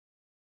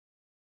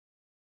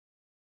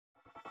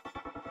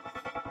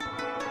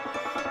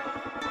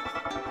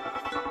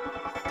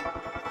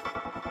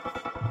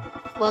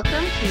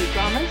Welcome to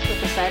Dramas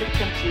with a Side of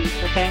Kimchi,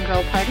 the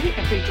fangirl party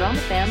every drama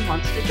fan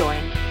wants to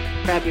join.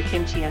 Grab your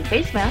kimchi and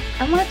face mask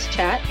and let's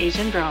chat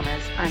Asian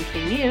dramas. I'm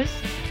Kay Muse.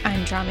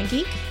 I'm Drama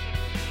Geek.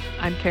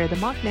 I'm Kara the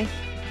Mockney.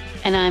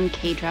 And I'm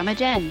K-Drama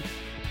Jen.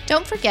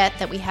 Don't forget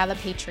that we have a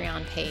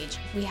Patreon page.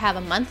 We have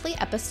a monthly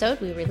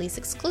episode we release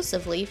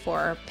exclusively for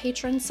our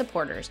patron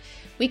supporters.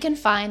 You can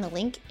find the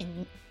link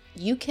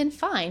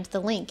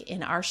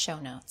in our show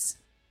notes.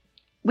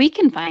 We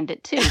can find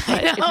it too,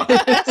 but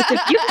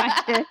if you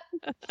find it.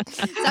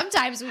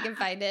 Sometimes we can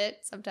find it.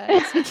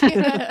 Sometimes we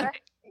can't.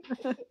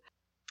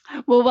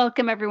 Well,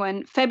 welcome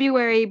everyone.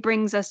 February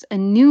brings us a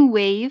new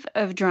wave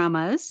of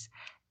dramas,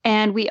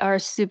 and we are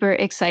super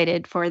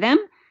excited for them.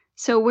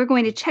 So we're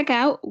going to check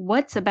out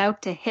what's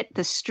about to hit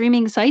the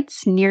streaming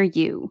sites near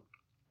you.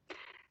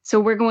 So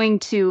we're going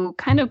to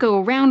kind of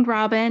go round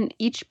robin.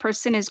 Each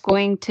person is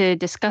going to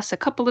discuss a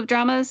couple of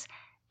dramas,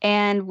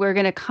 and we're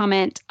going to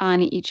comment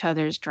on each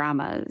other's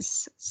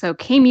dramas. So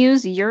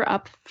K-Muse, you're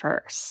up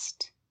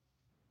first.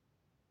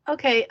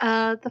 Okay,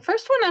 the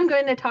first one I'm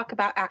going to talk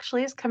about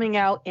actually is coming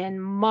out in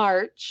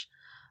March,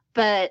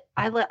 but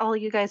I let all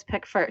you guys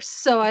pick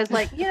first. So I was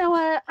like, you know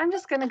what? I'm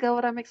just going to go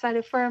what I'm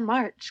excited for in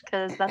March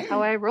because that's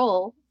how I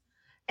roll.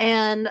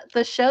 And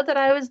the show that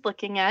I was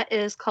looking at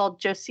is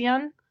called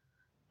Joseon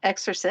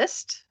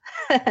Exorcist.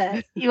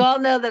 You all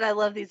know that I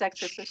love these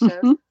Exorcist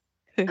shows.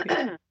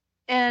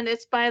 And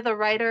it's by the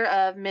writer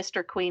of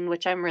Mr. Queen,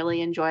 which I'm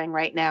really enjoying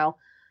right now.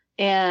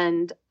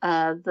 And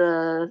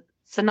the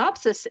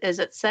synopsis is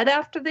it's set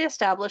after the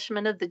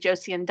establishment of the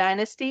Joseon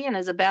dynasty and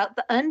is about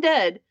the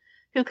undead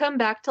who come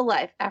back to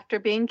life after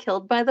being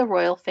killed by the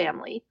royal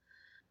family.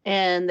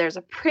 And there's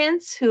a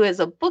prince who is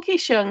a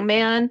bookish young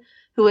man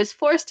who is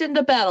forced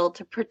into battle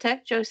to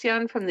protect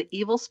Joseon from the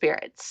evil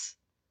spirits.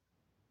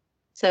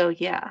 So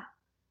yeah,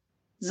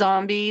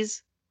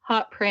 zombies,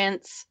 hot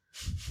prince.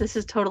 This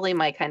is totally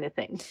my kind of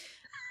thing.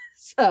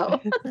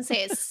 So Let's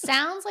say it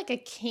sounds like a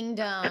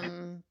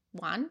kingdom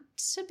want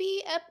to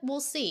be. We'll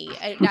see.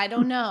 I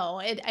don't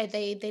know.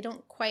 They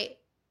don't quite.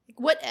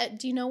 What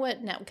do you know?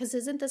 What now? Because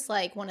isn't this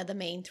like one of the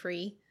main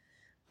three?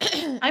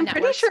 I'm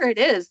pretty sure it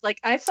is. Like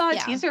I saw a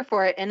teaser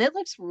for it, and it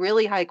looks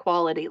really high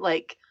quality.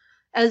 Like,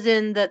 as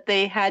in that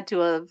they had to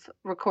have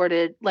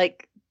recorded,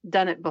 like,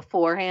 done it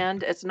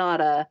beforehand. It's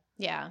not a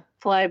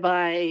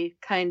flyby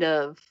kind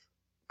of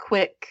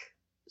quick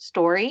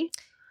story.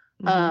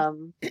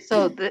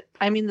 So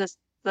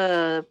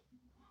the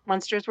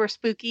monsters were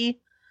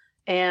spooky,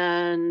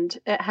 and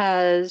it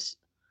has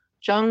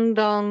Jung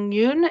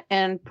Dong-yoon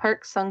and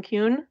Park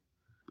Sung-hyun.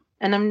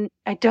 And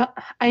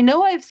I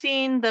know I've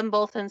seen them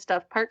both in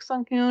stuff. Park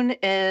Sung-hyun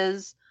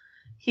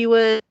he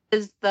was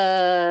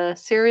the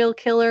serial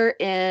killer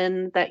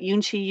in that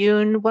Yoon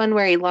Chi-yoon one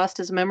where he lost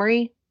his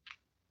memory.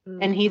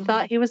 And he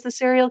thought he was the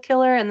serial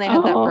killer, and they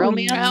had that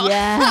romance.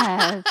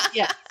 Yes.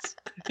 Yes.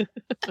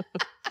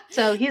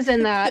 So he's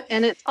in that,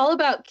 and it's all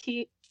about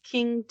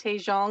King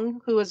Taejong,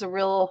 who is a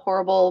real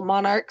horrible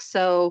monarch.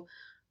 So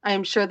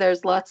I'm sure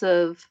there's lots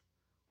of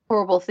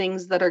horrible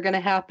things that are going to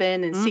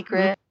happen, and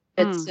secrets,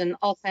 and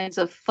all kinds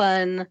of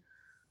fun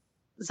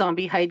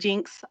zombie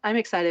hijinks. I'm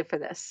excited for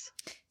this.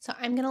 So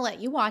I'm going to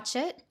let you watch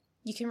it.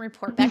 You can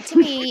report back to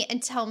me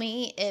and tell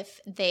me if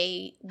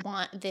they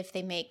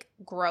make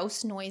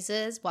gross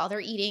noises while they're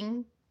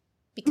eating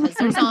because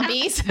they're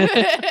zombies.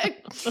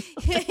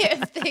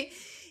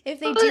 if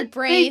they do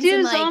brains, they do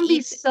and like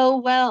zombies so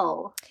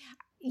well.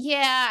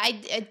 Yeah, I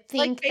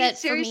think like, that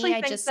for me,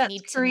 I just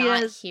need to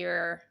not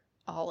hear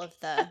all of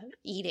the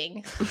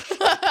eating.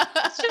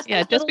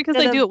 Just because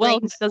they do it well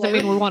doesn't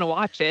mean we want to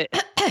watch it.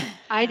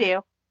 I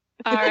do.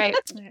 All right.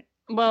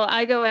 Well,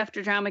 I go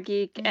after Drama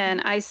Geek,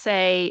 and I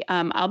say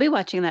I'll be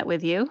watching that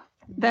with you.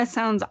 That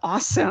sounds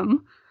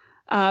awesome.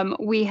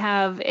 We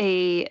have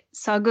a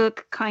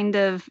Saguk kind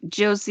of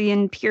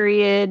Joseon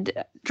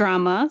period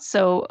drama,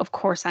 so of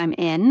course I'm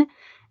in.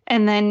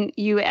 And then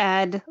you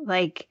add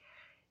like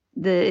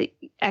the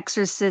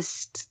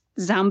Exorcist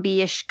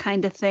zombie-ish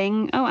kind of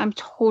thing. Oh, I'm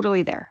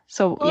totally there.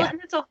 So and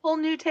it's a whole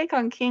new take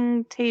on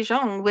King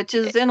Taejong, which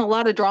is in a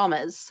lot of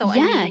dramas. So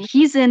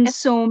he's in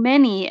so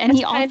many, and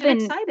he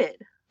often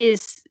excited.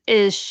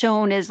 is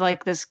shown as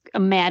like this a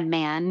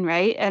madman,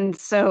 right? And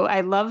so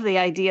I love the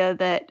idea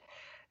that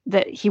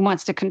he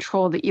wants to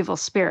control the evil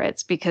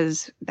spirits,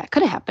 because that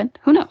could have happened.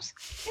 Who knows?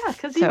 Yeah,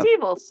 because he's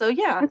evil. So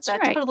that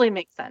right. Totally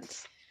makes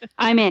sense.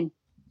 I'm in.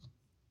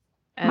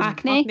 And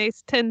Mockney?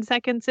 Mockney's 10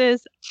 seconds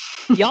is,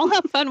 y'all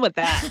have fun with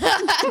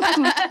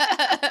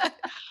that.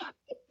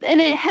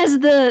 And it has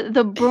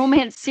the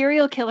bromance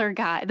serial killer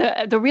guy,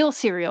 the real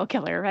serial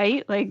killer,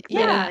 right? Like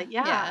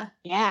Yeah,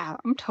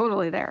 I'm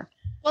totally there.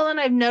 Well, and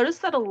I've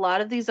noticed that a lot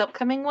of these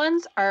upcoming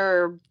ones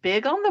are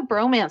big on the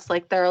bromance.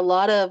 Like there are a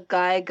lot of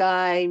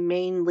guy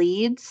main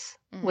leads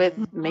with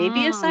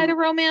maybe a side of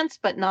romance,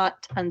 but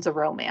not tons of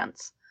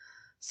romance.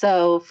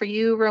 So for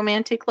you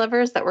romantic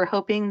lovers that were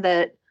hoping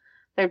that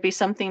there'd be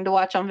something to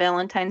watch on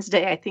Valentine's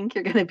Day, I think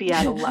you're going to be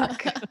out of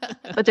luck.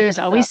 But there's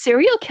always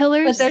serial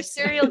killers. But there's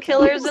serial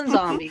killers and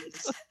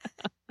zombies.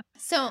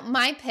 So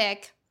my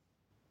pick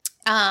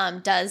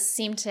does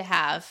seem to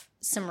have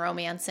some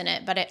romance in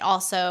it, but it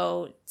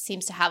also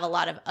seems to have a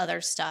lot of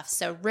other stuff.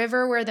 So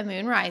River Where the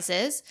Moon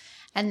Rises,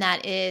 and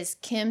that is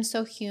Kim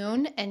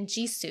So-hyun and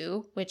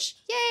Jisoo, which,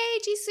 yay,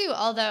 Jisoo,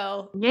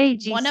 although Yay,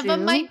 one of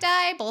them Jisoo. might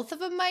die, both of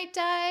them might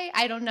die.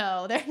 I don't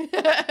know.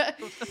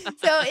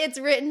 So it's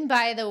written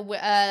by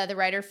the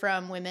writer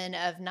from Women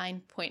of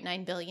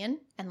 9.9 Billion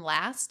and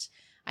Last.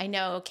 I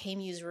know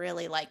K-Muse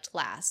really liked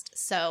Last,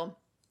 so...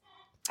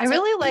 I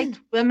really liked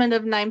Women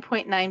of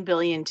 9.9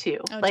 Billion too.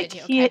 Oh, like did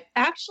you? he Okay.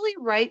 actually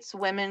writes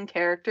women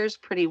characters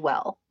pretty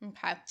well.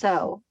 Okay.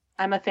 So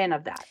I'm a fan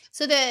of that.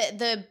 So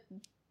the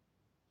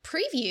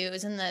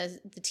previews and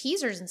the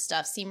teasers and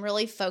stuff seem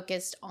really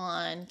focused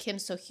on Kim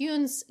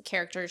So-hyun's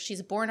character.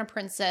 She's born a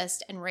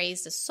princess and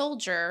raised a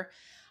soldier.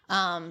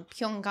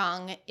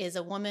 Pyongyang is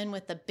a woman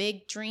with the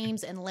big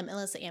dreams and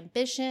limitless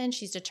ambition.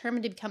 She's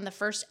determined to become the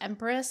first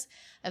empress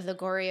of the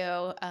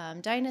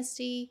Goryeo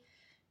dynasty.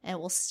 And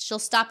she'll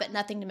stop at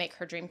nothing to make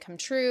her dream come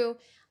true.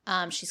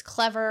 She's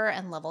clever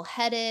and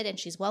level-headed, and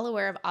she's well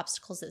aware of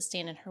obstacles that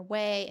stand in her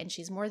way, and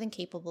she's more than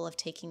capable of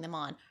taking them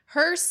on.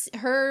 Her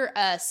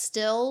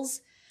stills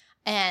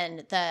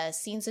and the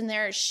scenes in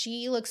there,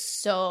 she looks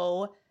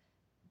so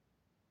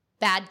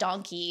bad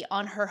donkey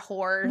on her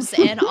horse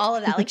and all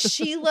of that. Like,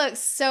 she looks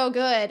so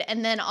good.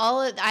 And then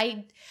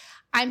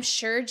I'm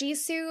sure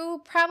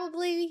Jisoo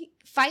probably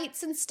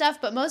fights and stuff,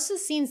 but most of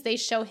the scenes they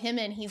show him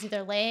in, he's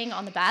either laying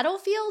on the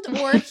battlefield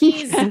or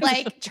he's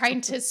like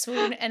trying to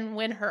swoon and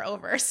win her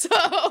over. So,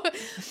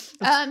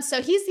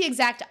 so he's the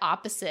exact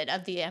opposite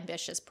of the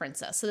ambitious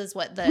princess. So this is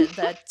what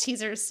the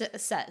teaser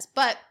says.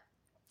 But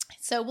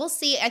so we'll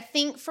see. I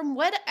think from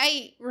what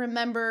I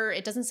remember,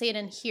 it doesn't say it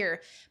in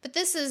here, but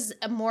this is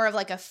more of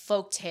like a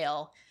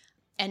folktale.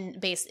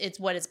 And it's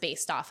what it's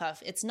based off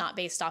of. It's not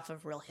based off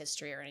of real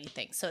history or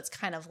anything. So it's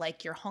kind of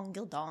like your Hong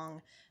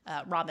Gil-dong,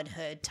 Robin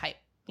Hood type,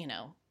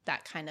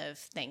 that kind of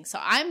thing. So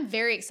I'm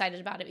very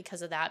excited about it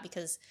because of that,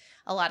 because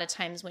a lot of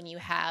times when you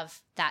have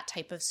that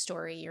type of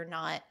story, you're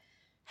not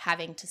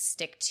having to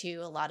stick to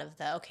a lot of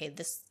okay,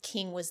 this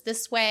king was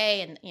this way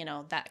and,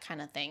 that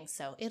kind of thing.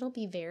 So it'll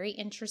be very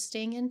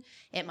interesting, and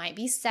it might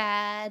be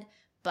sad,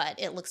 but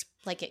it looks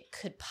like it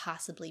could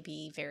possibly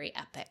be very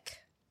epic.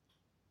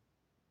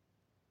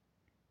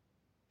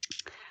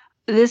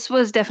 This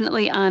was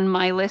definitely on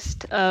my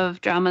list of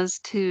dramas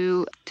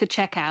to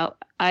check out.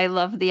 I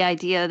love the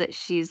idea that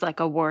she's like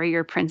a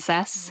warrior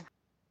princess,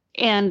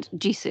 and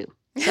Jisoo.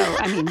 So,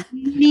 I mean,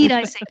 need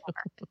I say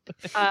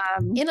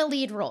more? In a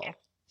lead role.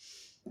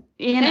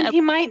 And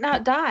he might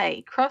not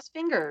die. Cross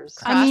fingers.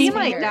 Cross he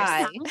fingers.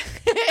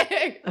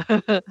 might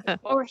die.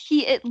 Or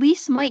he at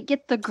least might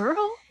get the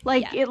girl.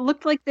 Like, it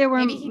looked like there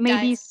were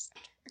maybe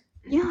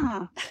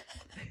yeah.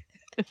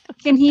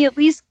 Can he at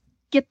least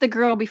get the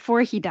girl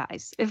before he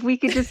dies? If we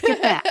could just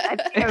get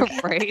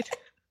that. Right.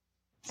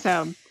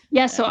 So,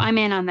 yeah, so I'm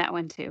in on that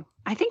one too.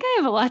 I think I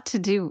have a lot to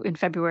do in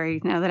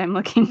February now that I'm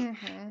looking.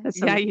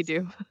 Mm-hmm. Yeah, you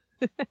do.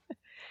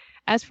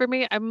 As for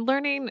me, I'm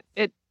learning.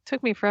 It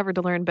took me forever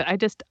to learn, but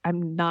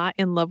I'm not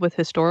in love with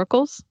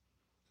historicals.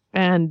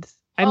 And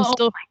I'm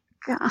still. Oh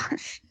my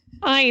gosh.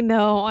 I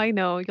know.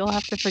 You'll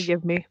have to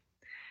forgive me.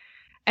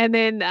 And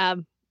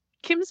then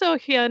Kim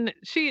So-hyun,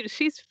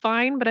 she's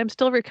fine, but I'm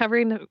still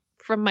recovering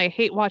from my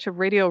hate watch of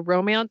Radio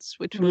Romance,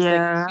 which was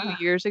like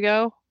 2 years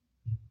ago.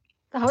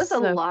 That was a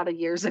lot of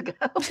years ago.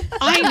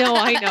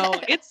 I know.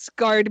 It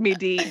scarred me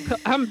deep.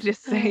 I'm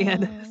just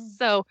saying.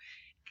 So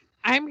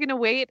I'm going to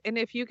wait. And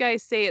if you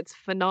guys say it's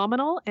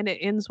phenomenal and it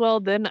ends well,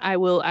 then I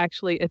will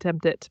actually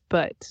attempt it.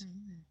 But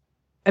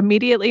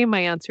immediately my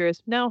answer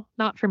is no,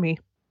 not for me.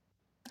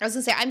 I was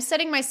going to say, I'm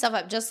setting myself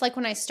up just like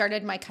when I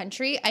started My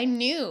Country. I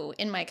knew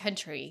in My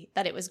Country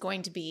that it was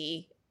going to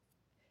be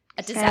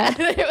a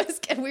disaster.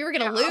 We were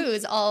going to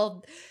lose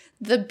all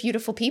the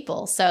beautiful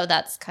people. So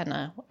that's kind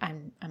of,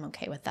 I'm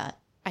okay with that.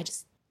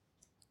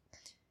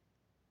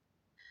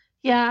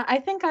 Yeah, I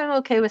think I'm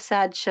okay with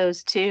sad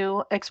shows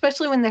too,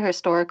 especially when they're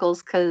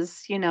historicals,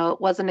 because, it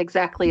wasn't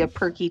exactly a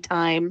perky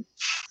time.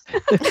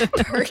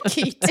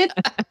 Perky time.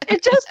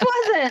 It just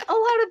wasn't. A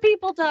lot of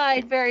people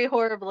died very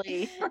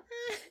horribly.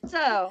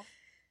 So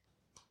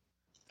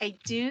I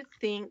do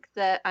think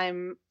that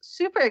I'm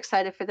super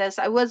excited for this.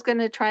 I was going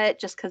to try it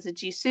just because of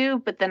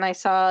Jisoo, but then I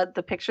saw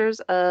the pictures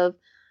of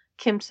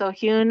Kim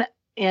So-hyun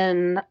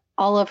in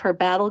all of her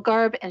battle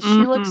garb, and she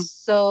looks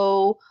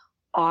so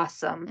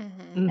awesome.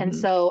 And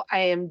so I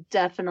am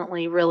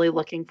definitely really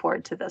looking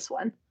forward to this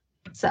one.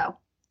 So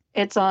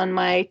it's on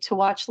my to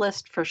watch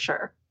list for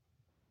sure.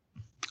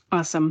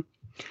 Awesome.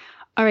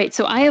 All right.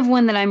 So I have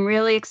one that I'm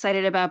really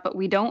excited about, but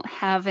we don't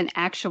have an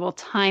actual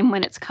time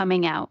when it's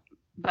coming out,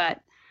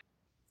 but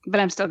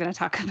I'm still going to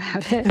talk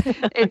about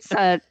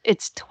it.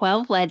 It's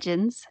 12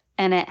 Legends,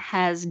 and it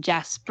has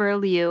Jasper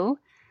Liu.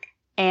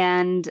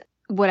 And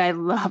what I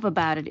love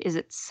about it is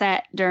it's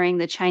set during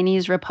the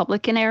Chinese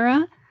Republican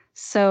era.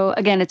 So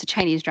again, it's a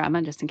Chinese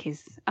drama, just in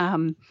case.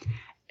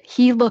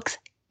 He looks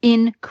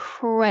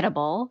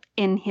incredible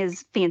in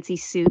his fancy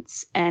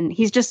suits, and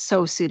he's just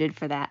so suited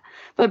for that.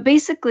 But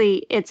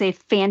basically, it's a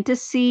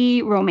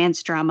fantasy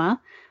romance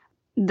drama.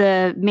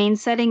 The main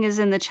setting is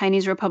in the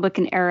Chinese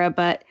Republican era,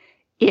 but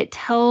it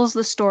tells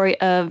the story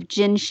of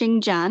Jin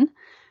Xingjian,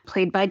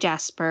 played by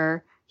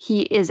Jasper.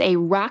 He is a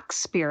rock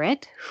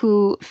spirit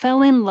who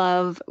fell in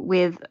love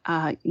with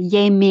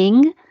Ye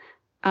Ming.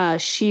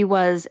 She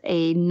was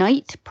a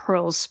night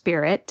pearl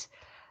spirit,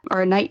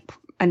 or a night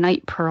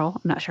pearl,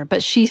 I'm not sure,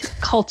 but she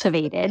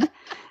cultivated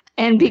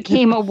and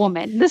became a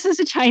woman. This is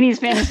a Chinese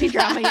fantasy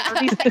drama. You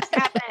know, these things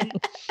happen.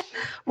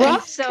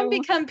 Rocks can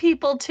become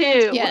people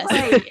too. Yes.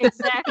 Right,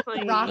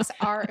 exactly. Rocks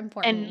are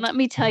important. And let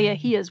me tell you,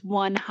 he is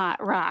one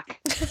hot rock.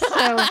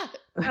 So,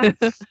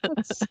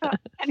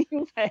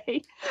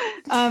 anyway,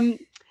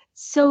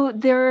 so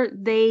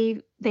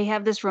they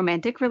have this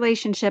romantic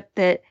relationship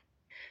that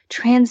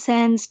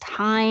transcends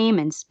time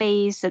and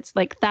space. It's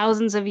like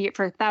thousands of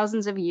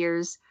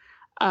years.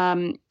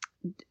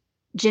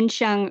 Jin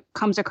Xiang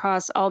comes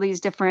across all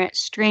these different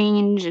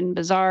strange and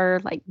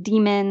bizarre like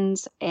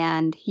demons,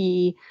 and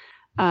he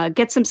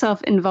gets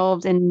himself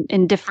involved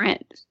in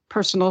different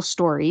personal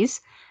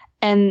stories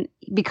and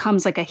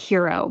becomes like a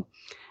hero.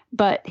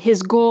 But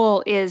his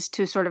goal is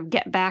to sort of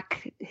get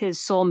back his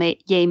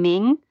soulmate Ye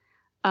Ming.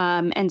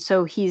 And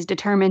so he's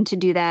determined to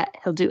do that.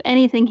 He'll do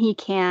anything he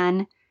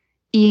can,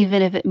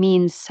 even if it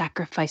means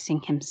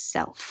sacrificing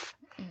himself.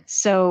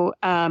 So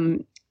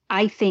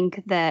I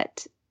think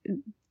that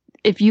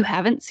if you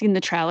haven't seen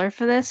the trailer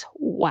for this,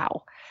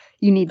 wow,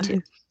 you need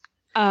to.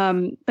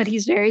 But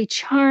he's very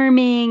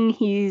charming.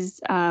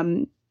 He's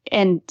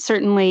and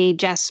certainly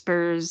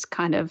Jasper's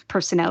kind of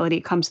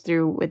personality comes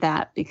through with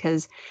that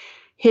because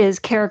his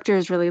character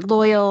is really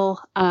loyal.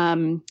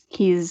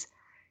 He's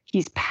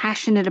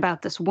passionate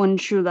about this one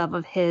true love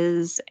of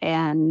his,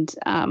 and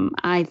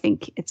I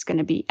think it's going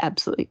to be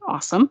absolutely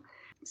awesome.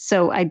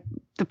 So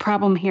the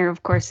problem here,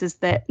 of course, is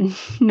that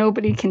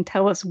nobody can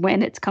tell us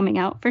when it's coming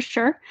out for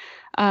sure.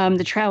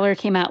 The trailer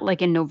came out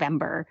like in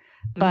November,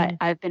 but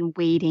I've been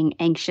waiting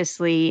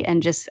anxiously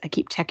and I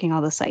keep checking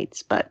all the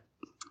sites. But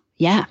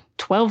yeah,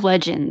 12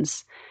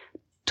 Legends,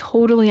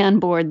 totally on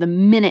board the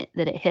minute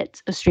that it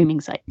hits a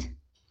streaming site.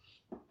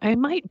 I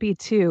might be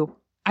too.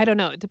 I don't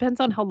know. It depends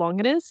on how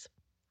long it is.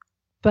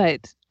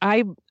 But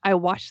I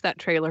watched that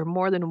trailer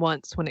more than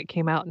once when it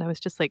came out, and I was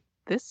just like,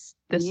 this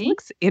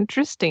looks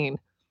interesting.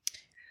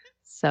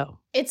 So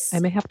I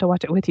may have to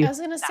watch it with you. I was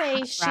going to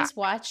say she's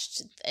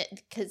watched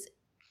it because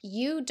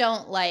you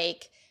don't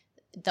like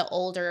the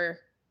older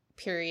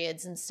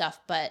periods and stuff,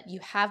 but you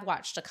have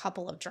watched a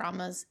couple of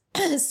dramas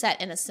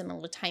set in a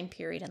similar time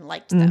period and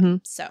liked them.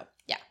 So,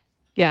 yeah.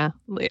 Yeah,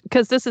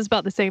 because this is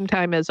about the same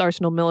time as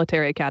Arsenal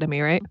Military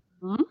Academy, right?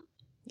 Mm-hmm.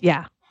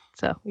 Yeah.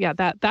 So, yeah,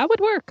 that would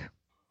work.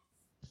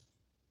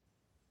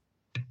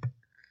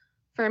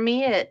 For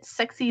me, it's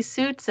sexy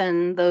suits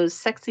and those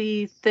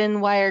sexy thin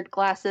wired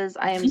glasses.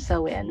 I am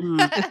so in.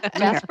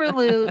 Jasper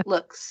Liu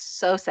looks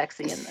so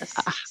sexy in this.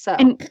 So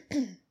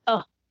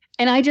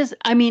and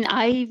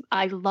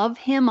I love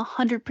him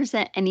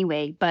 100%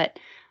 anyway, but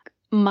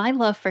my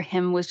love for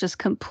him was just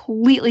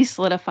completely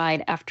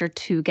solidified after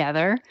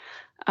Together,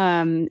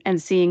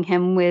 and seeing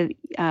him with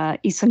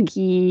Lee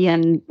Seung-gi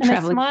and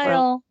Traveling a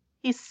smile.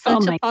 He's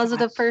such a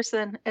positive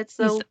person. It's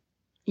so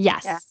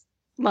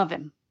love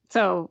him.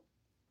 So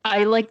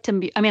I liked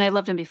him. I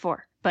loved him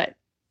before, but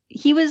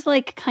he was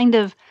like kind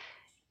of,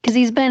 because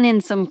he's been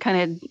in some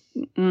kind of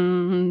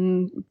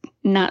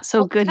not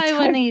so good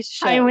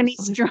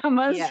Taiwanese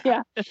dramas.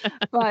 Yeah.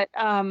 But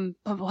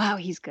wow,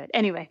 he's good.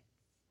 Anyway,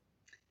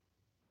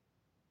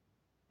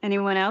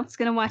 anyone else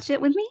gonna watch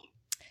it with me?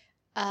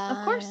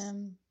 Of course.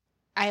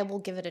 I will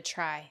give it a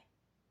try.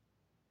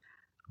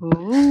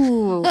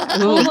 Ooh,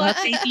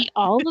 maybe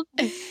all of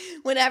them.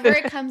 Whenever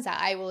it comes out,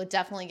 I will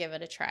definitely give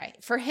it a try.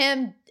 For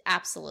him,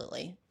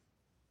 absolutely.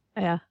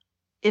 Yeah.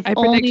 I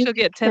predict she'll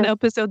get 10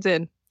 episodes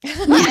in.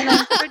 And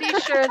I'm pretty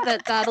sure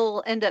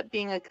that'll end up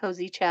being a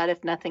cozy chat,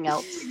 if nothing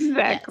else.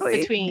 Exactly.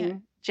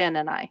 Between Jen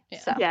and I. Yeah.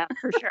 So. Yeah,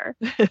 for sure.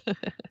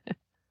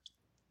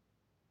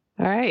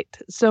 All right.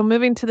 So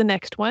moving to the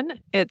next one.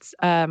 It's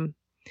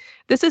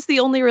this is the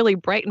only really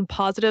bright and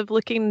positive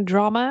looking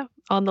drama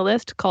on the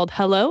list, called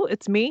Hello,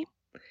 It's Me.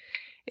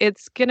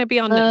 It's gonna be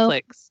on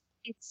Netflix.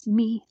 It's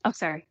me. Oh,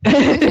 sorry.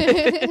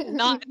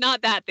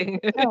 not that thing.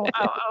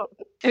 Oh.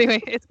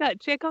 Anyway, it's got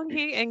Choi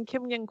Kong-hee and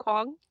Kim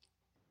Young-kwang.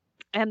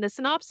 And the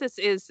synopsis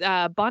is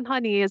Bon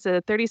Ha-ni is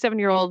a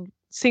 37-year-old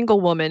single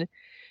woman.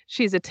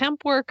 She's a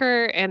temp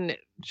worker, and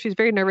she's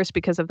very nervous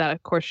because of that.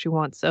 Of course, she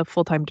wants a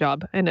full-time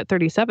job. And at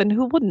 37,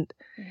 who wouldn't?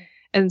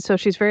 And so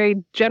she's very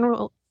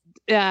general.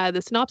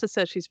 The synopsis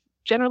says she's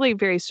generally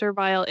very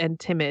servile and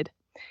timid.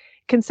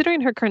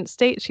 Considering her current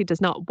state, she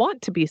does not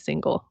want to be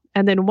single.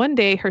 And then one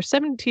day, her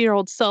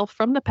 17-year-old self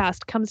from the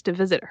past comes to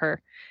visit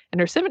her. And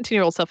her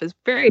 17-year-old self is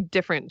very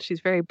different. She's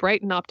very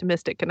bright and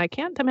optimistic. And I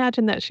can't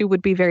imagine that she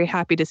would be very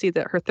happy to see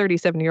that her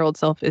 37-year-old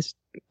self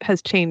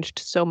has changed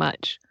so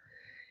much.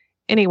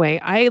 Anyway,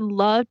 I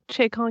love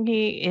Choi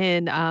Kong-hee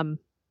in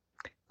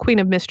Queen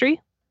of Mystery.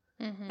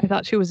 I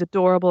thought she was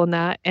adorable in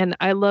that. And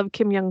I love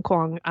Kim Young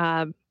Kwang.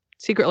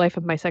 Secret Life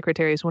of My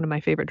Secretary is one of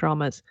my favorite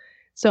dramas.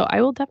 So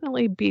I will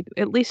definitely be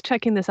at least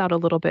checking this out a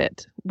little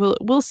bit.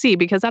 We'll see,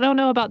 because I don't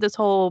know about this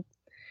whole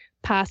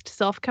past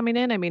self coming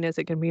in. I mean, is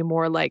it going to be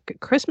more like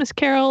Christmas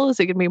Carol? Is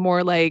it going to be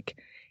more like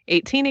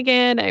 18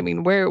 again? I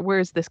mean,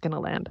 where's this going to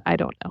land? I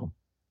don't know.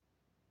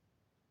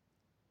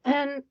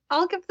 And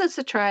I'll give this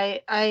a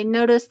try. I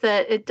noticed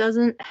that it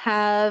doesn't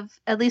have,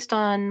 at least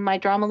on my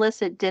drama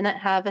list, it didn't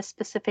have a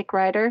specific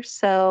writer.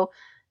 So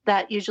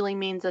that usually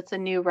means it's a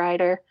new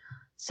writer.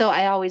 So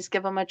I always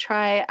give them a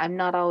try. I'm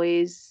not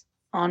always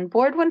on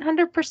board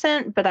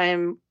 100%,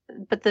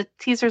 but the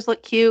teasers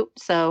look cute,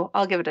 so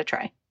I'll give it a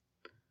try.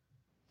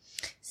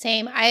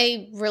 Same.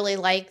 I really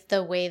like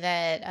the way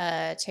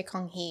that Che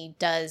Kong Hee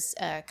does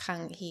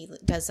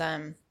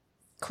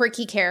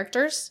quirky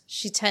characters.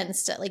 She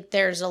tends to, like,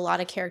 there's a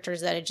lot of characters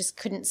that I just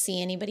couldn't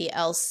see anybody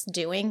else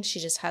doing. She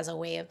just has a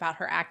way about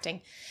her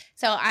acting.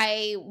 So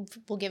I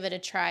will give it a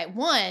try.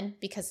 One,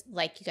 because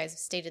like you guys have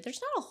stated,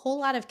 there's not a whole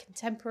lot of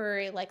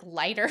contemporary, like,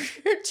 lighter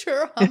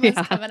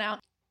dramas coming out.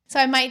 So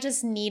I might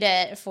just need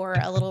it for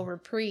a little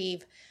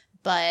reprieve.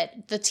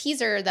 But the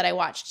teaser that I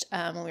watched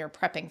when we were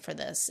prepping for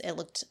this, it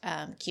looked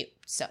cute.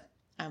 So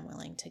I'm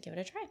willing to give it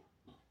a try.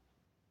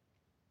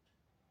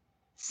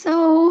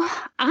 So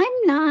I'm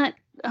not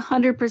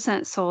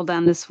 100% sold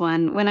on this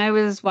one. When I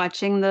was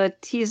watching the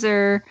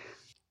teaser,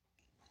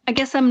 I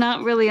guess I'm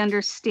not really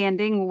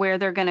understanding where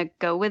they're going to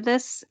go with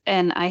this.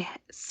 And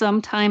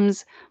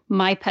sometimes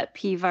my pet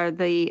peeve are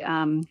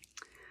the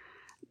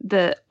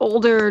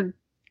older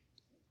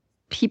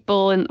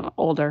people, and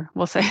older,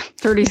 we'll say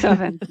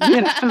 37,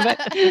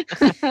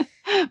 but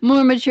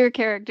more mature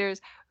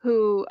characters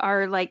who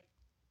are like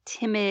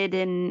timid,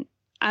 and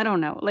I don't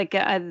know, like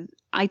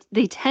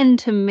they tend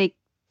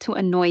to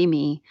annoy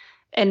me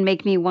and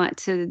make me want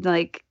to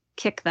like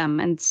kick them.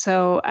 And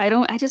so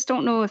I just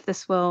don't know if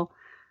this will,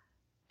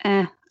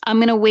 I'm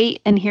going to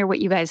wait and hear what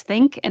you guys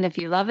think. And if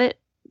you love it,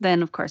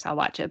 then of course I'll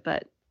watch it,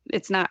 but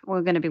it's not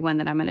going to be one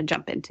that I'm going to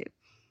jump into.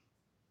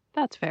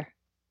 That's fair.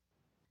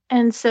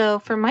 And so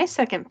for my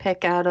second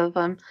pick out of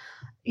them,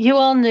 you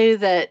all knew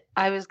that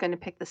I was going to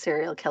pick the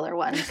serial killer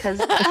one, because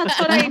that's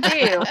what I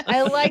do.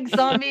 I like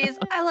zombies.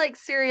 I like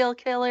serial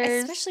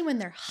killers. Especially when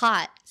they're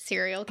hot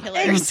serial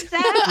killers.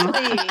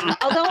 Exactly.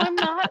 Although I'm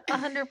not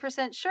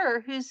 100%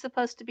 sure who's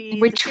supposed to be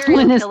Which the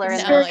serial one is killer the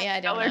in No, this. yeah, I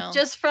don't know.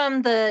 Just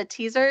from the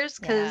teasers,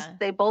 because Yeah.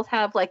 they both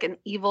have like an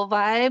evil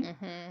vibe,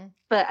 Mm-hmm.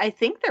 but I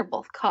think they're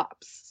both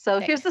cops.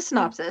 So here's the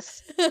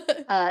synopsis.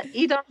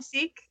 Lee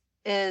Dong-sik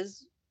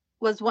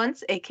was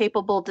once a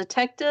capable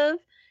detective.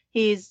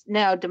 He's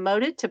now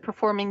demoted to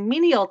performing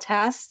menial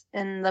tasks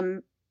in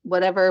the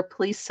whatever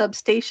police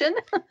substation.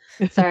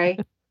 Sorry,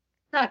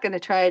 not going to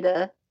try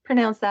to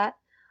pronounce that.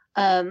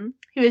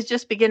 He was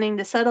just beginning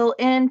to settle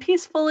in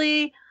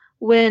peacefully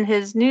when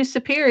his new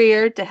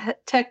superior,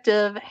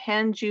 Detective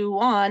Han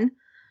Ju-won,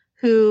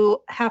 who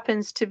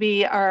happens to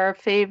be our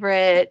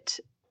favorite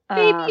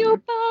Baby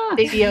Oppa!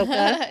 Baby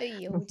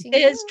Oppa,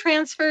 is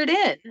transferred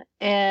in.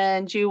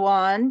 And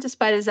Ju-won,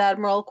 despite his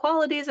admirable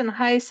qualities and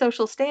high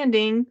social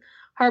standing,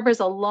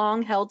 harbors a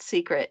long-held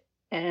secret.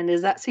 And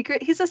is that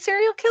secret he's a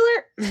serial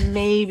killer?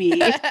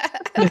 Maybe.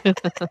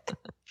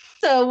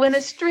 So when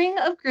a string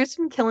of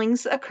gruesome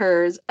killings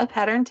occurs, a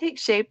pattern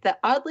takes shape that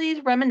oddly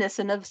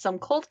reminiscent of some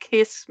cold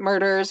case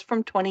murders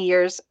from 20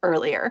 years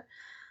earlier.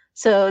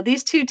 So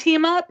these two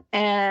team up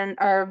and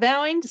are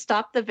vowing to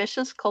stop the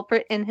vicious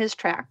culprit in his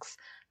tracks.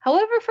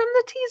 However, from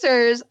the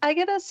teasers, I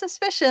get a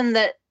suspicion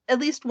that at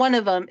least one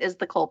of them is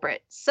the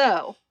culprit.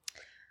 So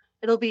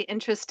it'll be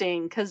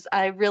interesting, because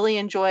I really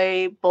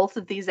enjoy both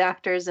of these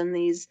actors in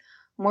these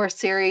more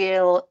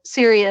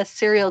serious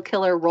serial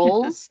killer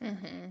roles.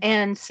 Mm-hmm.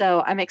 And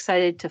so I'm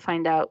excited to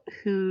find out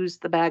who's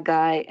the bad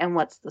guy and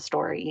what's the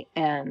story.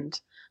 And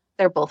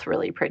they're both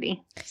really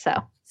pretty. So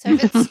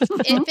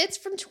if it's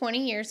from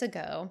 20 years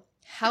ago,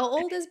 how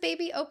old is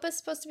Baby Oppa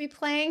supposed to be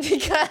playing?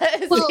 Because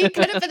he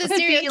could have been the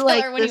serial killer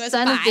like when the he was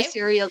son 5. of the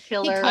serial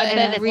killer. could And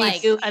have then been,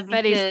 like, I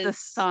bet he's the his-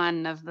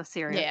 son of the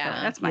serial killer.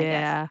 That's my guess.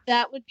 Yeah.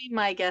 That would be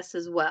my guess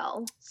as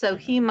well. So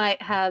he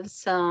might have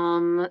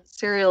some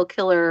serial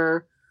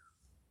killer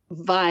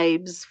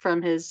vibes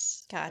from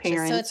his Gotcha.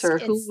 parents, So or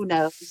it's who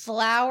knows.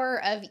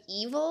 Flower of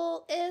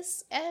Evil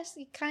is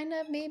kind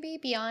of, maybe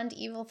Beyond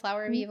Evil,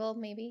 Flower of Evil,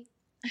 maybe.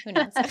 Who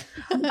knows?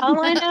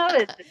 All I know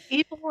is it's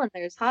evil and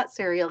there's hot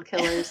serial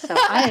killers. So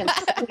I am.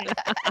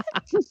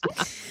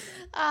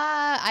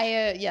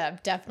 I'm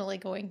definitely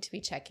going to be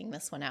checking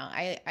this one out.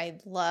 I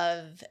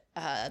love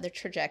the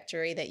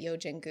trajectory that Yo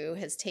Jin-gu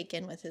has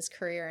taken with his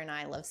career, and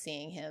I love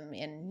seeing him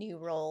in new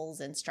roles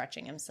and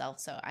stretching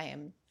himself. So I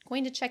am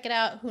going to check it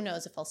out. Who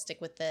knows if I'll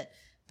stick with it,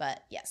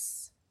 but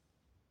yes.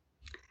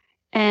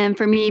 And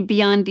for me,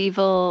 Beyond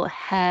Evil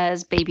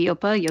has Baby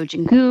Oppa, Yo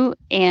Jin-gu,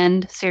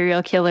 and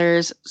serial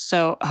killers.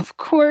 So, of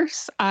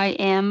course, I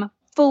am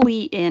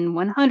fully in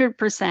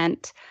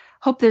 100%.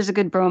 Hope there's a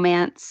good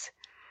bromance.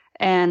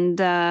 And,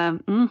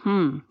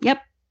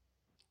 yep.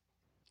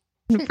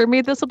 For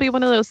me, this will be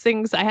one of those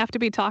things I have to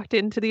be talked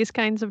into these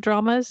kinds of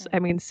dramas. I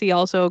mean, see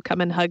also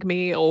Come and Hug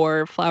Me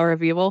or Flower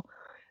of Evil.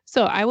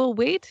 So I will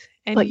wait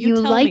and But you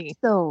tell liked me.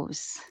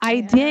 those. I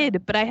Yeah.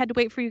 did, but I had to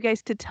wait for you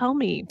guys to tell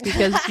me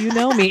because you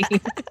know me.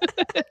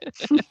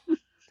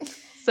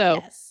 So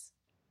Yes.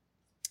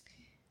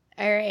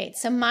 All right.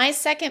 So my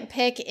second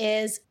pick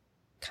is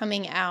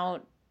coming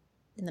out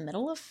in the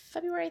middle of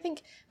February, I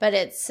think, but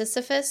it's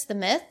Sisyphus the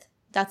Myth.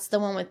 That's the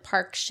one with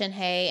Park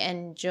Shin-hye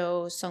and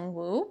Jo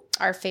Sung-woo,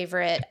 our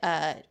favorite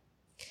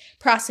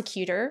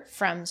prosecutor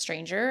from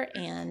Stranger.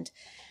 And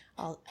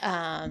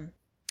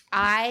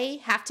I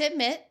have to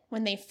admit,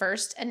 when they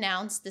first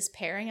announced this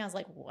pairing, I was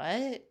like,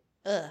 what?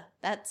 Ugh,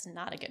 that's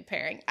not a good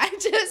pairing. And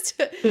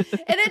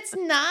it's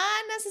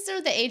not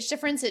necessarily the age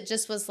difference. It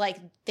just was like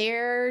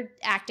their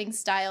acting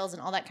styles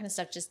and all that kind of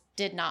stuff just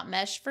did not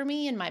mesh for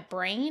me in my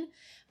brain.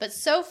 But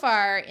so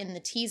far in the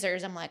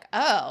teasers, I'm like,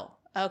 oh,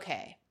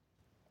 okay.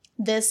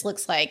 This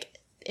looks like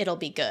it'll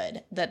be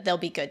good, that they'll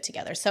be good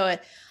together. So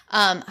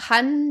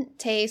Han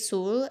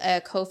Tae-sul,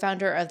 a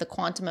co-founder of the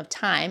Quantum of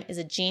Time, is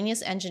a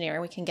genius engineer.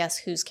 We can guess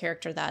whose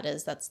character that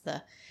is. That's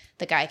the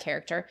guy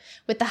character,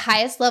 with the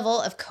highest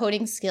level of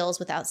coding skills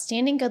with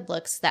outstanding good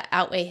looks that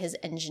outweigh his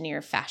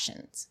engineer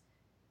fashions.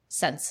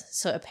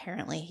 So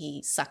apparently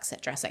he sucks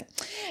at dressing.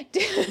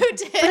 But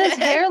his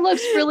hair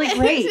looks really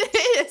great.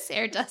 His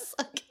hair does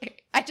look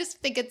great. I just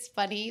think it's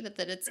funny that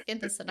it's in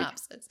the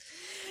synopsis.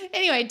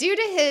 Anyway, due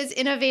to his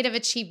innovative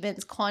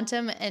achievements,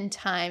 Quantum and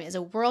Time is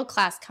a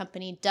world-class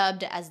company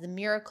dubbed as the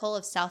miracle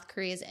of South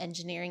Korea's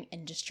engineering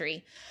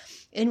industry.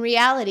 In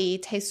reality,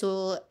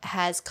 Tae-sul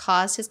has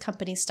caused his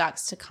company's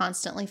stocks to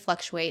constantly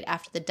fluctuate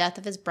after the death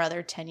of his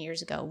brother 10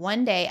 years ago.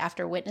 One day,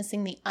 after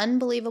witnessing the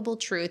unbelievable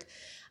truth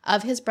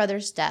of his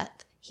brother's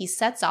death, he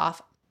sets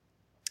off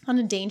on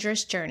a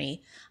dangerous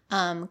journey.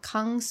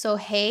 Kang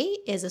So-hae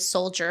is a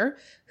soldier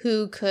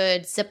who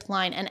could zip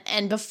line.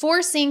 And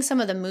before seeing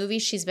some of the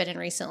movies she's been in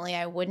recently,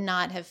 I would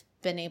not have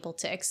been able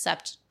to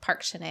accept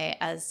Park Shin-hye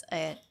as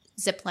a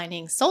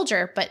ziplining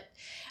soldier, but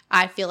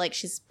I feel like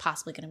she's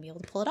possibly going to be able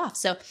to pull it off.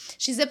 So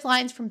she zip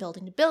lines from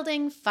building to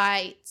building,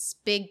 fights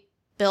big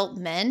built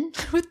men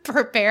with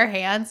her bare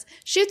hands,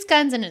 shoots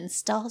guns, and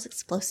installs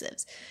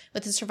explosives.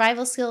 With the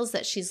survival skills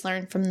that she's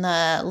learned from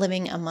the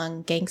living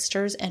among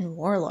gangsters and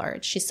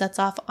warlords, she sets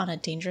off on a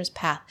dangerous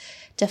path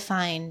to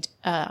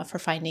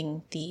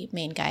finding the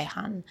main guy,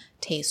 Han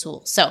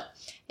Tae-sul. So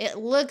it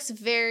looks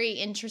very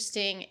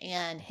interesting,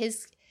 and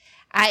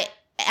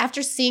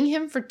after seeing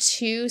him for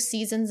 2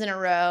 seasons in a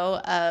row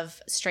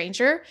of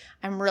Stranger,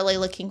 I'm really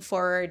looking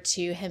forward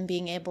to him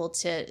being able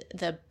to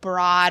the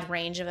broad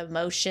range of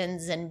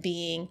emotions and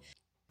being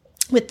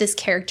with this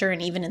character.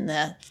 And even in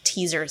the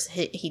teasers,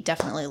 he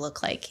definitely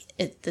looked like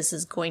this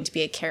is going to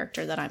be a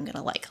character that I'm going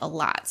to like a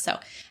lot. So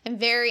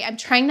I'm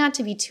trying not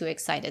to be too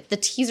excited. The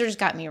teasers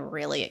got me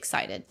really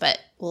excited, but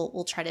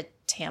we'll try to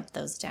tamp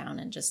those down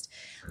and just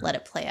let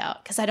it play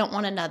out. Because I don't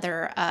want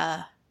another,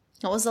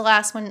 what was the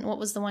last one? What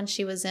was the one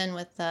she was in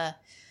with the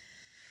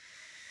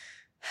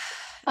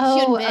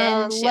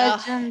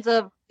Legends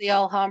of the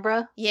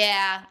Alhambra?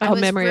 Yeah.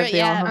 Memory of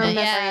the Alhambra.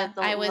 Yeah,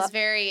 I was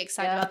very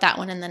excited about that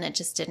one, and then it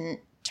just didn't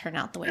turn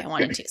out the way I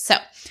wanted to. So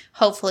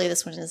hopefully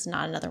this one is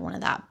not another one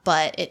of that,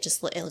 but it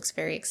looks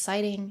very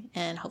exciting,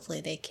 and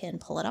hopefully they can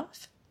pull it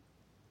off.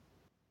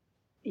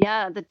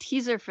 Yeah, the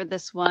teaser for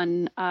this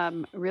one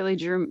really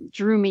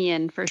drew me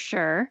in for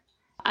sure.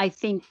 I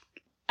think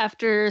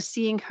after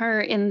seeing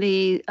her in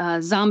the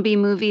zombie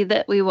movie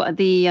that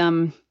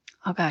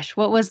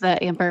what was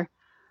that, Amber?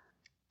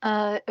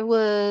 It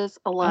was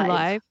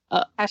Alive.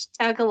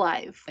 Hashtag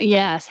Alive.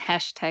 Yes,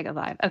 hashtag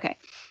Alive. Okay.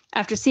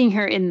 After seeing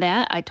her in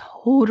that, I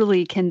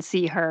totally can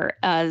see her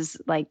as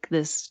like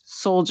this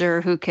soldier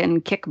who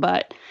can kick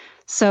butt.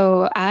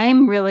 So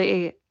I'm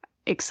really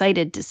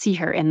excited to see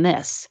her in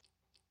this.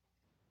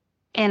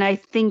 And I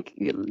think,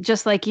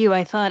 just like you,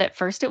 I thought at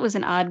first it was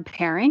an odd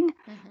pairing,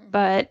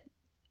 but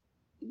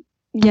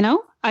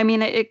I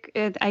mean,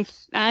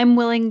 I'm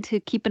willing to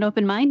keep an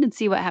open mind and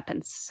see what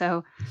happens.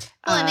 So,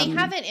 and they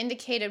haven't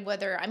indicated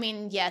whether. I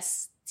mean,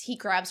 yes, he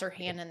grabs her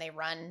hand and they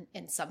run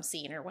in some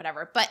scene or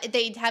whatever, but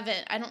they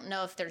haven't. I don't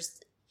know if there's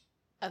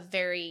a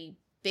very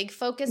big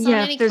focus on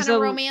any kind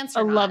of romance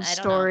or a love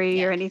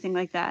story or anything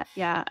like that.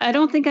 Yeah, I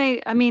don't think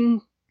I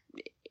mean,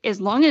 as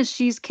long as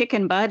she's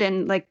kicking butt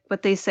and like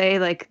what they say,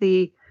 like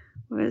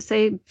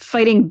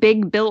fighting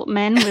big built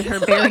men with her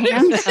bare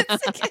hands.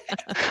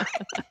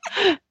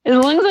 As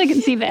long as I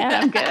can see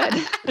that, I'm good.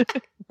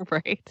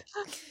 Right.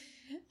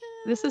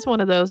 This is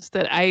one of those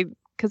that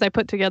because I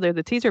put together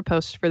the teaser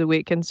post for the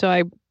week, and so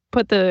I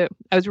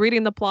was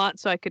reading the plot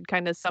so I could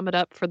kind of sum it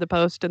up for the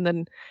post,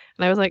 and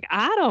I was like,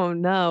 I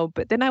don't know,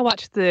 but then I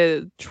watched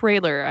the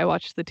trailer, I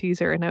watched the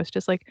teaser, and I was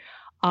just like,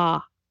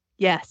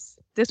 yes,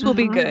 this will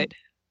be good.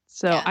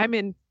 So yeah. I'm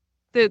in.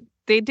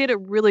 They did a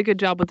really good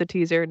job with the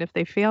teaser, and if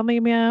they fail me,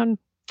 man,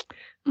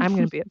 I'm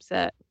going to be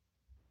upset.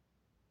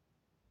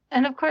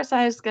 And of course,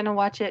 I was going to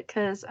watch it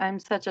because I'm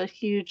such a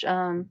huge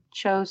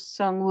Cho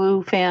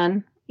Sung-woo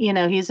fan.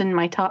 He's in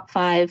my top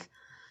 5.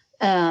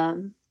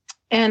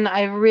 And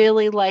I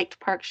really liked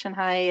Park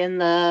Shin-hye in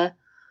The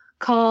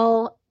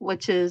Call,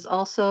 which is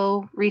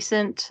also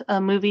recent,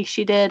 a movie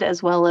she did,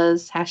 as well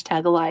as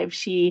 #Alive.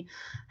 She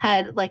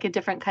had like a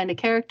different kind of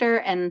character,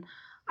 and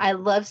I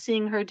love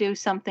seeing her do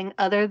something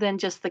other than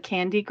just the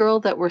candy girl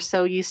that we're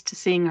so used to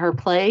seeing her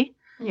play.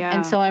 Yeah.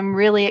 And so I'm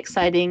really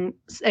excited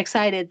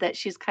that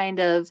she's kind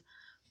of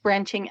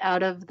branching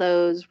out of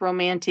those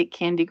romantic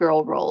candy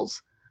girl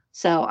roles.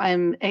 So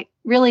I'm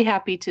really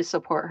happy to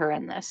support her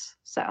in this.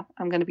 So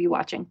I'm going to be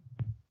watching.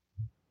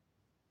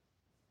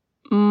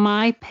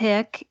 My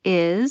pick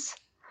is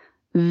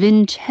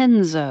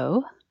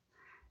Vincenzo.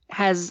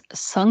 Has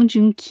Sung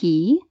Joon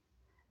Ki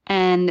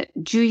and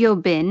Joo Yo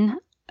Bin,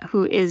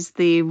 who is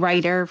the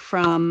writer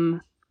from.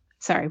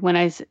 Sorry,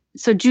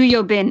 so Joo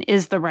Yo Bin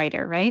is the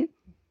writer, right?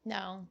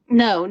 No.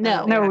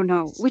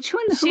 Which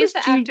one? She's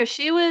the actor.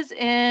 She was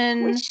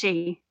in. Who is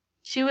she?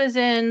 She was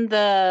in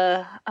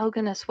the. Oh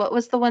goodness, what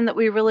was the one that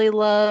we really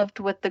loved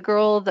with the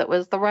girl that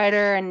was the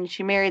writer, and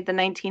she married the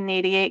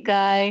 1988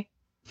 guy?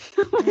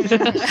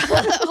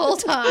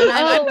 Hold on,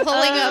 I'm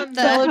pulling up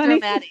the.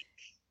 Melodramatic.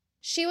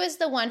 She was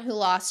the one who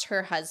lost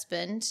her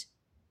husband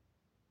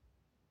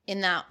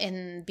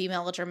in Be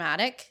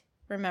Melodramatic.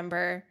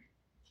 Remember?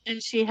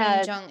 And she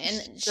had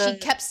she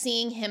kept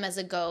seeing him as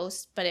a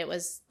ghost, but it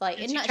was like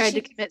she tried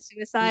to commit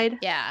suicide.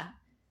 Yeah.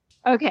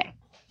 Okay,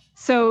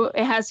 so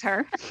it has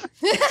her.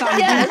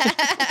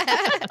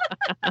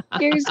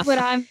 Here's what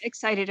I'm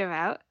excited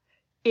about.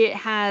 It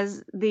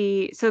has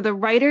the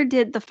writer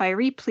did the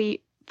Fiery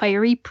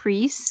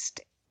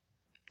Priest,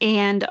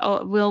 and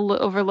We'll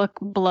Overlook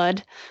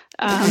Blood,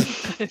 and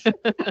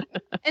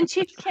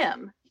Chief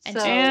Kim.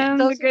 So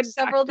those are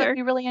several that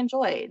we really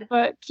enjoyed.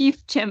 But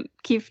Chief Kim.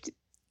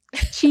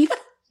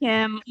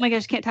 Oh my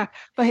gosh, can't talk.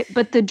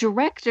 But the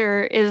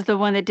director is the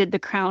one that did The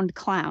Crowned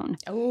Clown.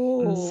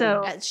 Oh,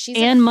 so she's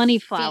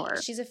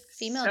Moneyflower. She's a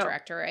female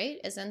director, right?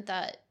 Isn't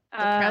that The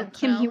Crowned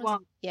Kim Clown? Hee-won?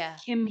 Yeah,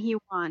 Kim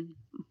Hee-won.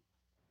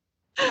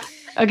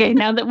 Okay,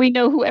 now that we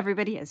know who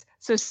everybody is,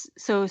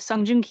 so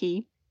Sung Joon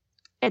Ki,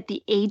 at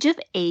the age of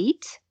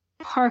 8,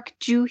 Park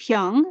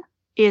Joo-hyung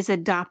is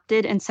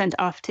adopted and sent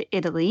off to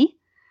Italy,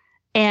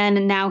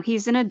 and now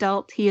he's an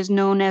adult. He is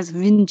known as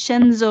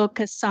Vincenzo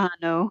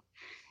Casano,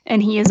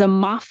 and he is a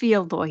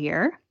mafia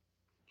lawyer,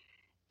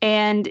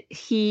 and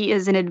he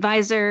is an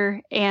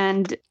advisor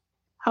and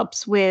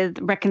helps with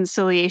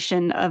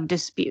reconciliation of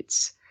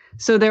disputes.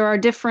 So there are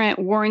different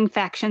warring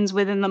factions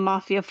within the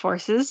mafia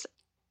forces,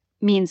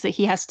 means that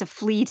he has to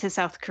flee to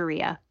South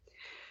Korea.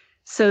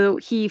 So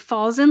he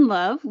falls in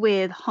love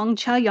with Hong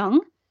Cha-young,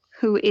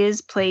 who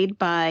is played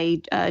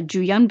by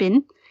Joo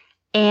Yeon-bin,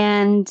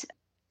 and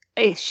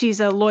she's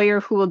a lawyer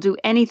who will do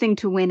anything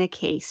to win a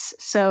case.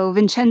 So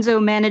Vincenzo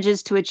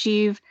manages to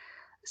achieve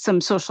some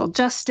social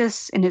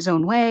justice in his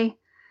own way.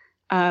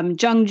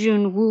 Jung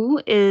Jun-woo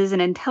is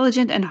an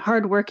intelligent and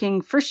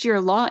hardworking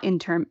first-year law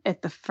intern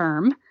at the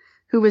firm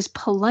who is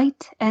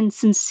polite and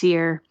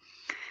sincere.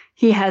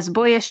 He has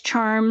boyish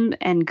charm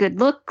and good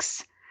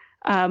looks,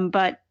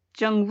 but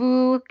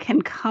Jung-woo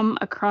can come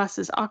across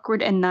as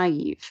awkward and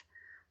naive.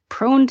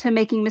 Prone to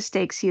making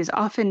mistakes, he is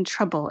often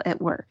trouble at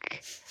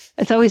work.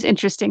 It's always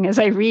interesting as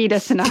I read a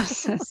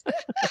synopsis.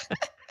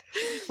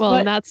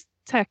 And that's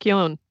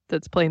Taekyeon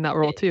that's playing that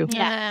role too.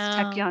 Yes,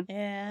 Taekyeon.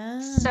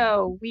 Yeah.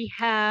 So we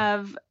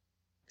have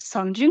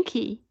Sung Joon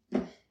Ki,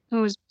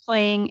 who's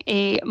playing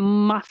a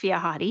mafia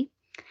hottie.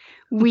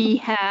 We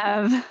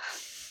have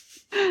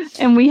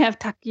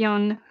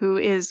Taekyeon, who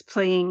is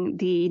playing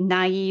the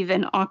naive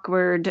and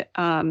awkward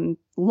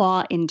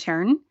law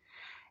intern.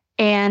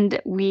 And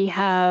we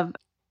have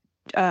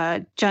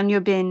Jung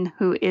Yo-bin,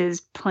 who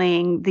is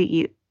playing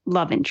the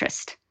love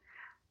interest.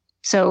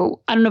 So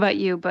I don't know about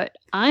you, but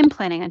I'm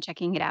planning on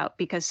checking it out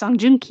because Sung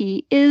Joon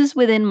Ki is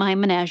within my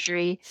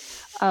menagerie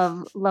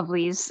of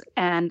lovelies,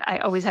 and I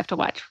always have to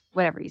watch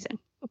whatever he's in.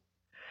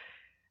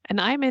 And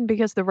I'm in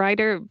because the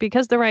writer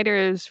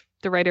is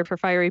the writer for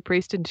Fiery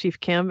Priest and Chief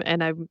Kim,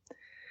 and I'm,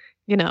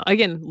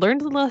 again,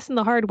 learned the lesson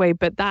the hard way,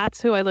 but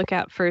that's who I look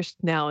at first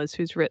now is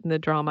who's written the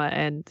drama,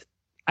 and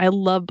I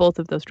love both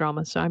of those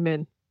dramas, so I'm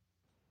in.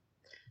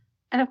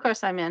 And of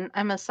course I'm in.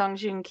 I'm a Sung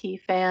Joon Ki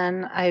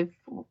fan.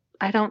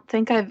 I don't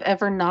think I've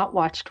ever not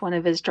watched one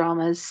of his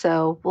dramas,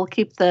 so we'll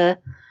keep it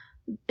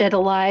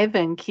alive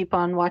and keep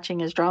on watching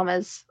his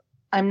dramas.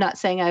 I'm not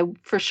saying I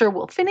for sure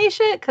will finish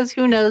it, because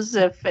who knows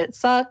if it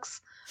sucks,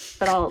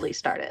 but I'll at least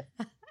start it.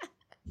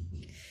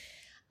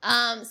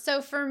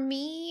 So for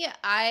me,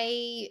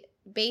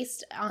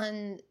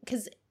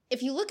 because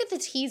if you look at the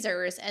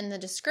teasers and the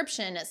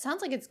description, it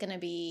sounds like it's going to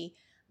be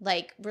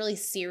like really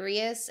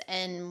serious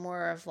and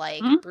more of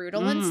like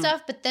brutal and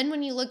stuff. But then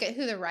when you look at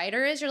who the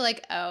writer is, you're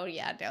like, oh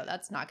yeah, no,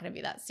 that's not going to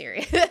be that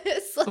serious.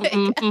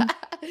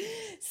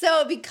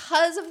 So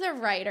because of the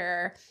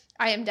writer,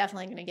 I am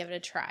definitely going to give it a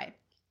try.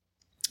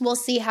 We'll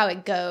see how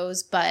it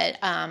goes. But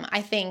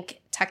I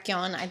think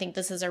Taekyeon, I think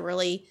this is a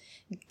really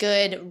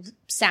good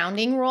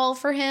sounding role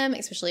for him,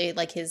 especially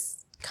like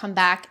his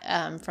comeback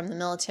from the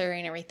military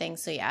and everything.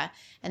 So yeah.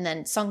 And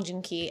then Sung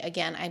Joon Ki,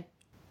 again, I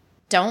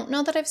don't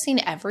know that I've seen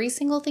every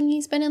single thing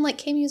he's been in like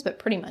K-Muse, but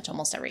pretty much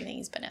almost everything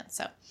he's been in.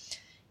 So,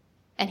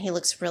 and he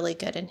looks really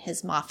good in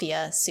his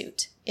mafia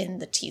suit in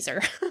the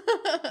teaser.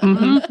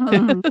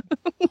 Mhm.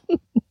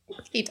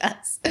 He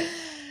does.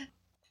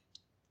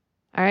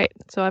 All right,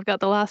 so I've got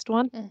the last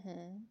one.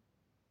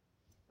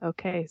 Mm-hmm.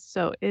 Okay,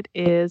 so it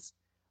is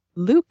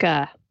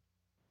Luca,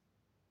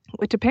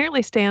 which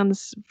apparently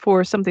stands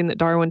for something that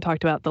Darwin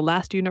talked about, the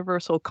last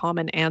universal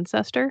common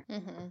ancestor.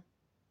 Mm-hmm.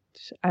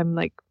 I'm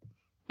like,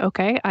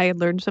 okay, I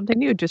learned something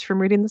new just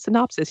from reading the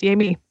synopsis. Yay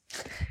me.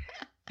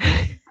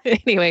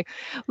 Anyway,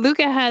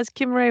 Luca has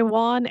Kim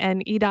Rae-won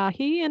and Lee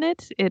Da-hee in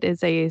it. It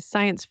is a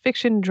science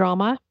fiction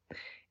drama,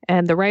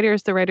 and the writer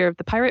is the writer of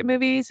the pirate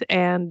movies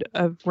and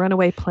of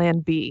Runaway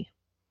Plan B.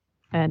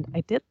 And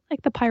I did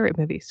like the pirate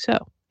movies.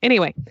 So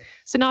anyway,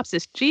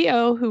 synopsis.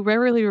 Gio, who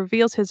rarely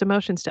reveals his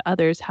emotions to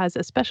others, has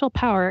a special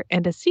power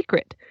and a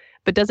secret,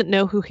 but doesn't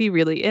know who he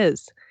really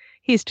is.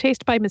 He's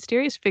chased by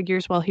mysterious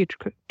figures while he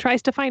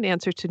tries to find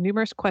answers to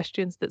numerous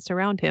questions that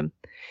surround him.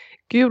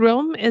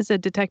 Gu-rom is a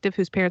detective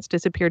whose parents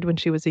disappeared when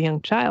she was a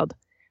young child.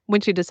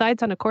 When she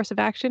decides on a course of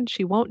action,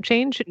 she won't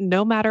change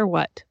no matter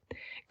what.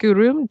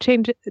 Gu-rom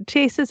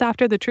chases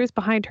after the truth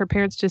behind her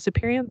parents'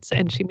 disappearance,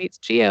 and she meets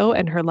Gio,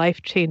 and her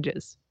life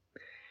changes.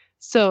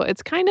 So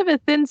it's kind of a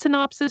thin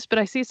synopsis, but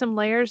I see some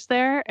layers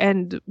there,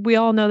 and we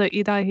all know that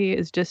Lee Da-hee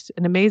is just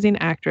an amazing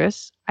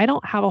actress. I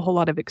don't have a whole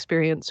lot of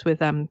experience with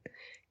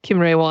Kim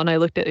Rae-won. I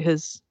looked at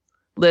his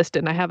list,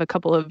 and I have a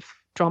couple of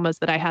dramas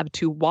that I have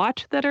to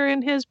watch that are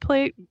in his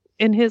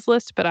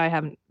list, but I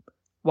haven't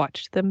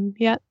watched them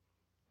yet.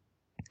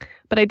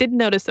 But I did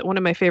notice that one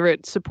of my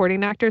favorite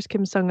supporting actors,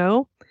 Kim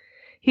Sung-ho,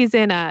 he's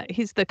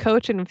the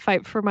coach in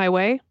Fight for My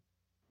Way.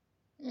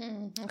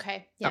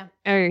 Okay, yeah.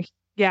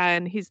 Yeah,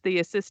 and he's the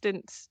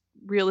assistant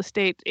real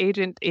estate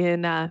agent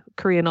in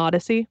Korean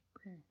Odyssey.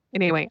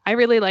 Anyway, I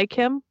really like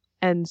him,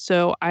 and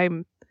so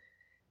I'm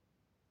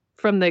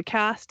from the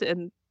cast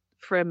and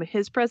from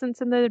his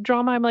presence in the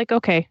drama, I'm like,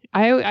 okay,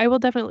 I will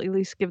definitely at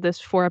least give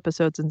this 4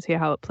 episodes and see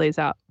how it plays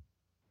out.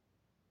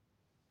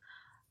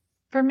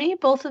 For me,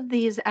 both of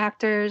these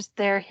actors,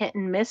 they're hit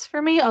and miss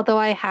for me, although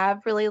I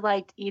have really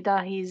liked Lee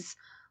Da-hee's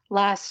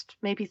last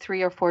maybe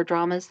 3 or 4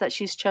 dramas that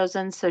she's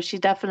chosen, so she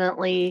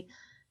definitely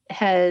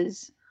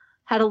has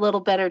had a little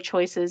better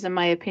choices, in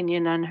my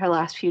opinion, on her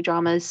last few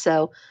dramas,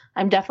 so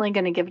I'm definitely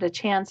going to give it a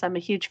chance. I'm a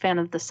huge fan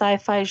of the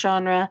sci-fi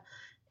genre,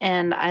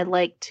 and I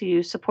like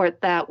to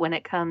support that when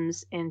it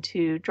comes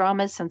into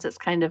dramas, since it's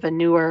kind of a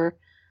newer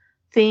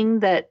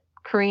thing that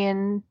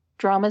Korean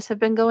dramas have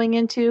been going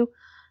into.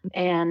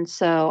 And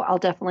so I'll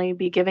definitely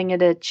be giving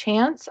it a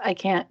chance. I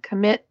can't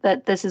commit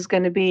that this is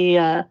going to be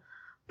a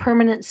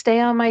permanent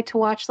stay on my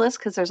to-watch list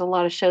because there's a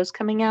lot of shows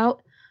coming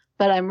out,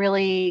 but I'm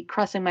really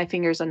crossing my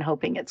fingers and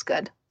hoping it's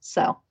good.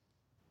 So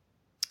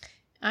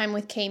I'm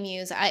with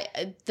K-Muse.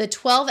 The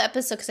 12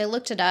 episode, because I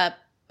looked it up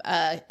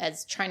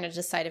as trying to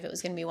decide if it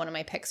was going to be one of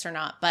my picks or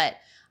not, but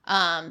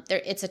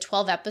it's a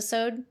 12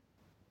 episode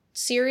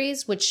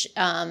series, which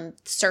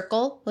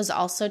Circle was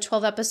also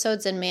 12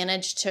 episodes and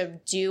managed to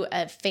do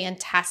a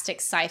fantastic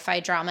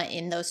sci-fi drama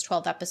in those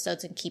 12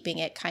 episodes and keeping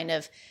it kind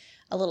of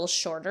a little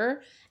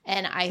shorter.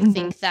 And I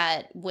think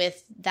that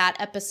with that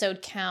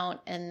episode count,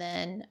 and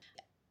then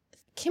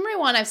Kim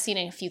Rae-won, I've seen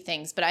in a few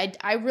things, but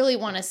I really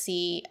want to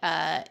see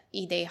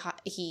Lee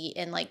Da-hee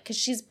in, like, because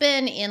she's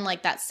been in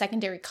like that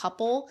secondary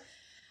couple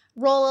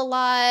role a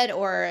lot,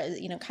 or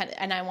kind of,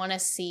 and I want to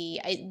see,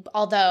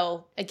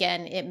 although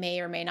again it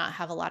may or may not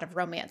have a lot of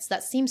romance.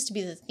 That seems to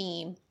be the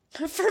theme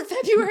for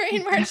February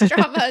and March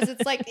dramas.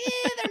 It's like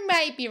there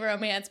might be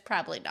romance,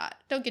 probably not.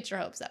 Don't get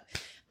your hopes up.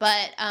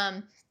 But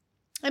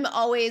I'm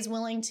always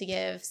willing to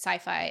give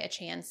sci-fi a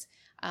chance,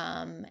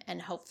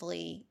 and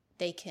hopefully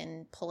they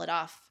can pull it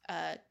off,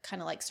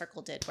 kind of like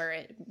Circle did, where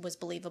it was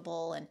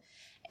believable,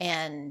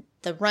 and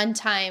the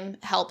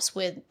runtime helps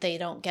with, they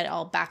don't get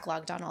all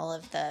backlogged on all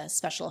of the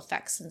special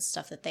effects and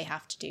stuff that they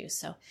have to do.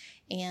 So,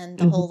 and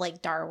the whole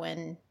like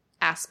Darwin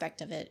aspect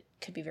of it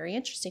could be very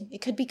interesting.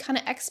 It could be kind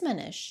of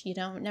X-Men-ish. You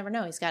don't never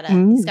know. He's got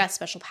a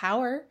special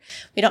power.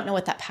 We don't know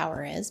what that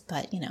power is,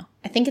 but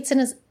I think it's in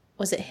his,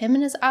 was it him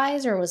in his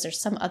eyes, or was there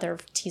some other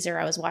teaser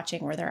I was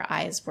watching where their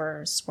eyes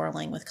were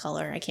swirling with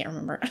color? I can't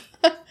remember.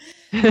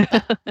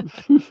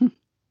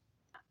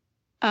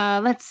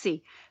 Let's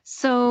see.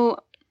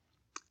 So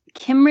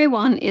Kim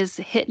Rae-won is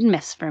hit and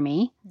miss for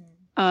me.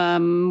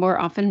 More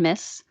often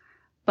miss.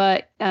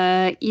 But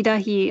Lee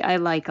Da-hee I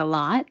like a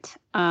lot.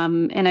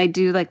 And I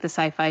do like the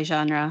sci-fi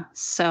genre.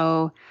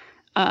 So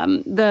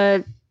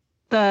the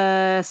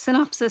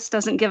synopsis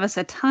doesn't give us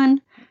a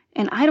ton.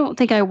 And I don't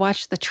think I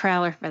watched the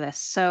trailer for this.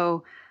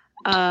 So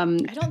I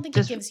don't think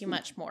it gives you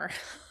much more.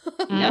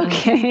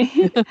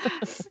 Okay.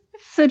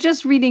 So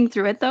just reading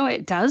through it, though,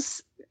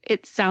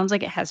 it sounds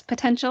like it has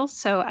potential.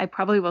 So I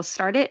probably will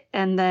start it.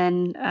 And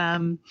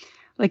then,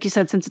 like you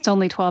said, since it's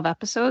only 12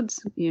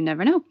 episodes, you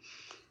never know.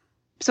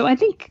 So I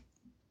think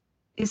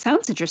it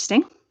sounds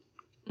interesting.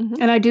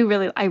 And I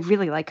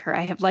really like her.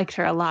 I have liked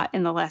her a lot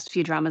in the last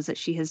few dramas that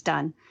she has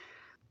done.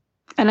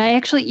 And I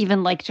actually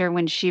even liked her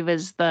when she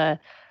was the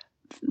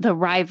the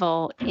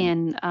rival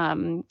in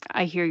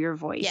I Hear Your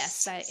Voice.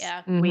 Yes,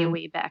 yeah.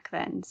 Way back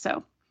then.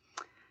 So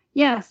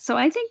yeah, so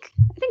I think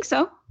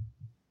so.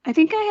 I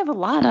think I have a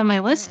lot on my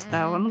list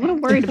though. I'm a little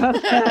worried about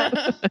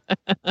that.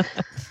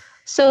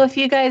 So if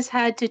you guys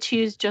had to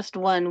choose just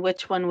one,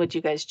 which one would you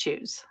guys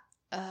choose?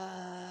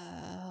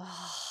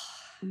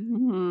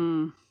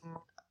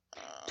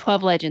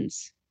 12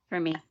 Legends for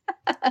me.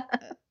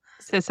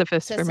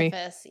 Sisyphus for me.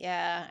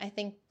 Yeah. I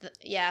think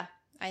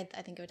I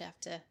think it would have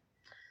to.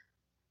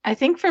 I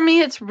think for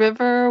me it's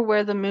River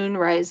Where the Moon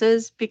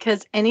Rises,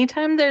 because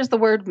anytime there's the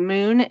word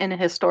moon in a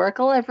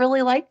historical, I've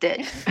really liked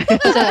it.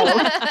 So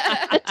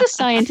that's a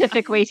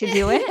scientific way to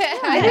do it.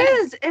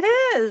 It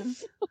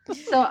is.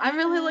 So I'm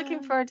really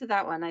looking forward to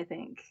that one, I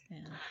think. Yeah.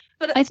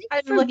 But I think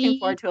I'm looking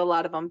forward to a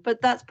lot of them,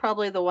 but that's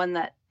probably the one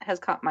that has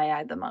caught my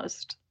eye the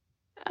most.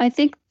 I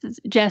think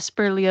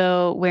Jasper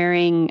Leo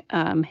wearing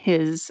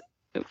his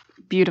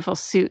beautiful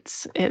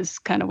suits is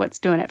kind of what's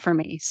doing it for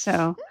me.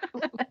 So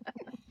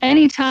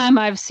anytime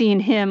I've seen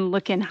him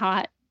looking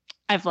hot,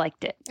 I've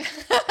liked it.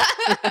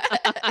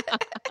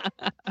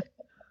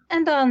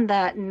 And on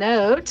that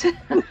note,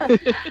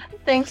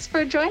 thanks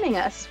for joining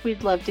us.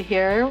 We'd love to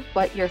hear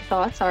what your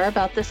thoughts are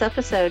about this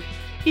episode.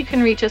 You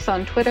can reach us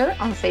on Twitter,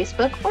 on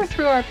Facebook, or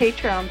through our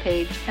Patreon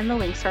page, and the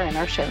links are in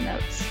our show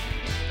notes.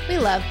 We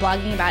love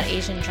blogging about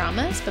Asian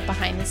dramas, but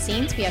behind the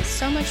scenes, we have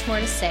so much more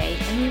to say,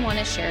 and we want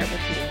to share it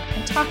with you.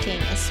 And talking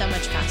is so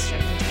much faster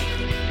than typing.